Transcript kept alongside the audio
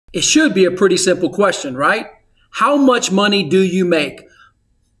It should be a pretty simple question, right? How much money do you make?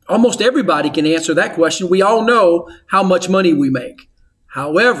 Almost everybody can answer that question. We all know how much money we make.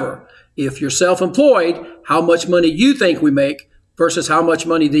 However, if you're self-employed, how much money you think we make versus how much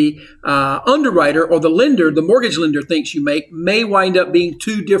money the underwriter or the lender, the mortgage lender thinks you make may wind up being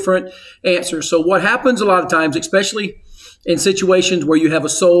two different answers. So what happens a lot of times, especially in situations where you have a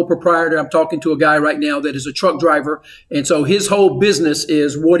sole proprietor, I'm talking to a guy right now that is a truck driver. And so his whole business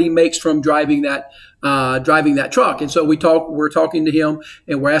is what he makes from driving that truck. And so we're talking to him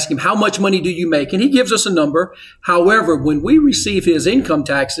and we're asking him, how much money do you make? And he gives us a number. However, when we receive his income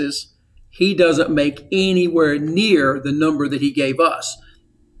taxes, he doesn't make anywhere near the number that he gave us.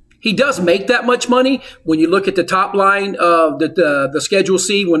 He does make that much money. When you look at the top line of the Schedule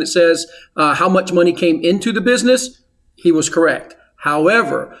C, when it says how much money came into the business, he was correct.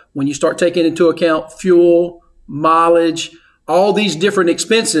 However, when you start taking into account fuel, mileage, all these different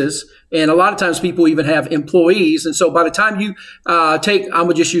expenses, and a lot of times people even have employees. And so by the time you I'm going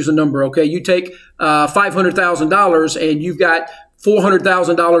to just use a number, okay? You take $500,000 and you've got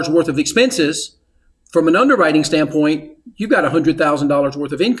 $400,000 worth of expenses. From an underwriting standpoint, you've got $100,000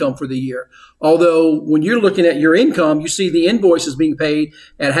 worth of income for the year. Although when you're looking at your income, you see the invoices being paid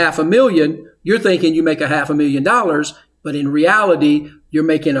at $500,000. You're thinking you make $500,000, but in reality, you're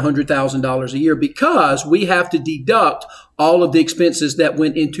making $100,000 a year because we have to deduct all of the expenses that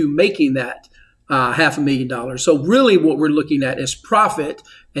went into making that $500,000. So really what we're looking at is profit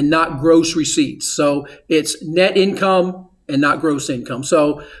and not gross receipts. So it's net income and not gross income.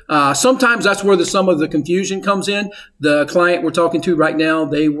 So sometimes that's where some of the confusion comes in. The client we're talking to right now,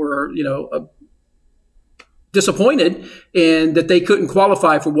 they were, disappointed in that they couldn't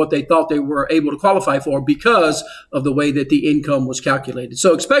qualify for what they thought they were able to qualify for because of the way that the income was calculated.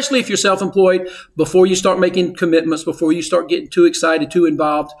 So especially if you're self-employed, before you start making commitments, before you start getting too excited, too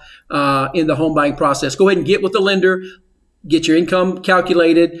involved in the home buying process, go ahead and get with the lender. Get your income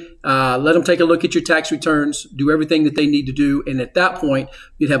calculated, let them take a look at your tax returns, do everything that they need to do. And at that point,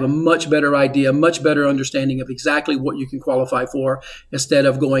 you'd have a much better idea, much better understanding of exactly what you can qualify for instead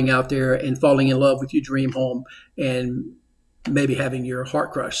of going out there and falling in love with your dream home and maybe having your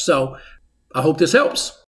heart crushed. So I hope this helps.